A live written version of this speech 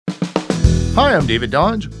Hi, I'm David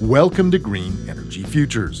Dodge. Welcome to Green Energy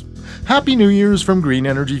Futures. Happy New Year's from Green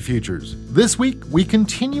Energy Futures. This week, we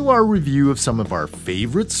continue our review of some of our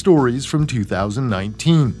favorite stories from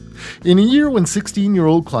 2019. In a year when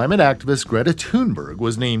 16-year-old climate activist Greta Thunberg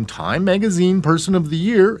was named Time Magazine Person of the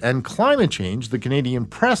Year and Climate Change the Canadian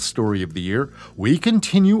Press Story of the Year, we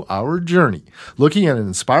continue our journey, looking at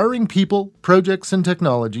inspiring people, projects, and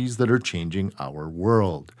technologies that are changing our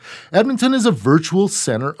world. Edmonton is a virtual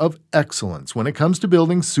center of excellence when it comes to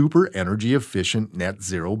building super energy-efficient net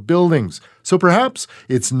zero buildings. So perhaps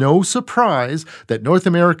it's no surprise that North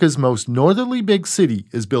America's most northerly big city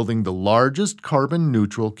is building the largest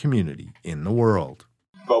carbon-neutral community in the world.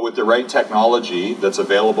 But with the right technology that's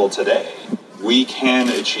available today, we can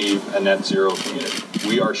achieve a net zero community.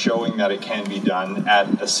 We are showing that it can be done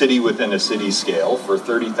at a city within a city scale for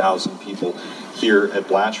 30,000 people here at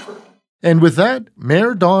Blatchford. And with that,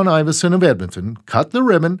 Mayor Dawn Iveson of Edmonton cut the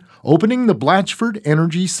ribbon, opening the Blatchford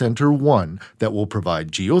Energy Centre 1 that will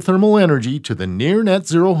provide geothermal energy to the near net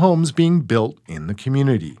zero homes being built in the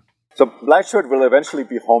community. So Blatchford will eventually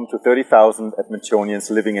be home to 30,000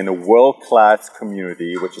 Edmontonians living in a world-class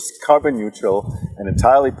community which is carbon neutral and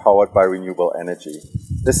entirely powered by renewable energy.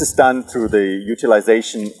 This is done through the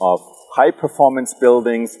utilization of high-performance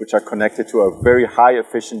buildings which are connected to a very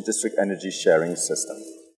high-efficient district energy sharing system.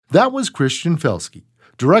 That was Christian Felski,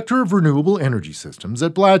 Director of Renewable Energy Systems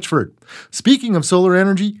at Blatchford. Speaking of solar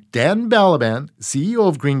energy, Dan Balaban, CEO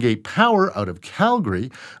of Greengate Power out of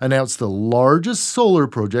Calgary, announced the largest solar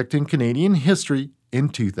project in Canadian history in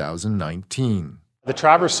 2019. The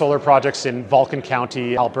Traverse Solar Project's in Vulcan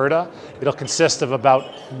County, Alberta. It'll consist of about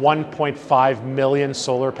 1.5 million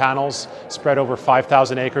solar panels spread over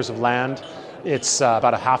 5,000 acres of land. It's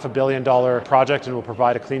about a $500 million project and will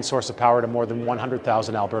provide a clean source of power to more than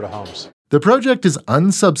 100,000 Alberta homes. The project is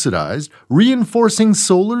unsubsidized, reinforcing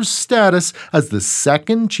solar's status as the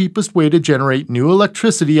second cheapest way to generate new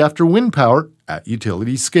electricity after wind power at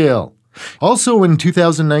utility scale. Also in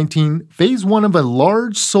 2019, Phase 1 of a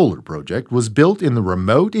large solar project was built in the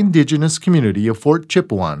remote Indigenous community of Fort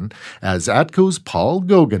Chipewyan, as ATCO's Paul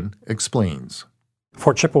Gauguin explains.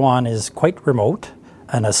 Fort Chipewyan is quite remote,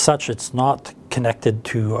 and as such, it's not connected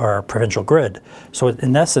to our provincial grid. So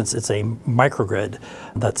in essence, it's a microgrid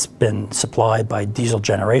that's been supplied by diesel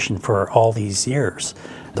generation for all these years.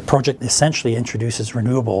 The project essentially introduces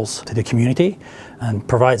renewables to the community and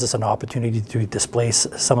provides us an opportunity to displace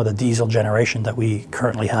some of the diesel generation that we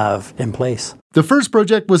currently have in place. The first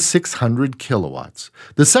project was 600 kilowatts.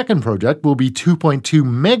 The second project will be 2.2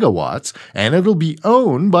 megawatts, and it'll be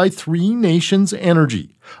owned by Three Nations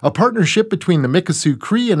Energy, a partnership between the Mikisew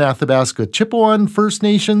Cree and Athabasca Chipewyan First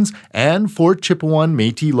Nations and Fort Chipewyan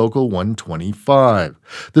Métis Local 125.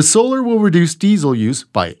 The solar will reduce diesel use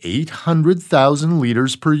by 800,000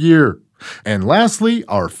 liters per year. And lastly,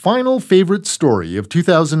 our final favorite story of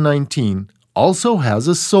 2019 also has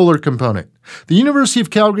a solar component. The University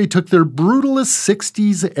of Calgary took their brutalist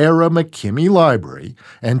 60s-era MacKimmie Library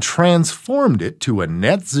and transformed it to a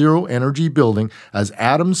net zero energy building, as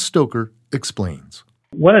Adam Stoker explains.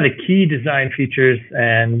 One of the key design features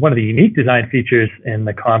and one of the unique design features in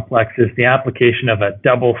the complex is the application of a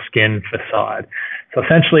double skin facade. So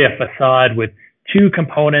essentially a facade with two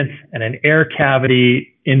components and an air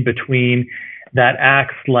cavity in between that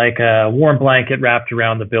acts like a warm blanket wrapped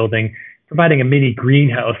around the building, providing a mini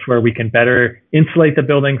greenhouse where we can better insulate the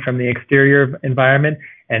building from the exterior environment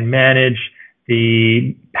and manage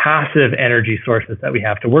the passive energy sources that we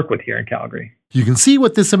have to work with here in Calgary. You can see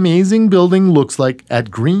what this amazing building looks like at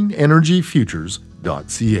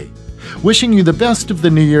greenenergyfutures.ca. Wishing you the best of the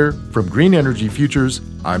new year from Green Energy Futures,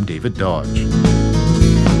 I'm David Dodge.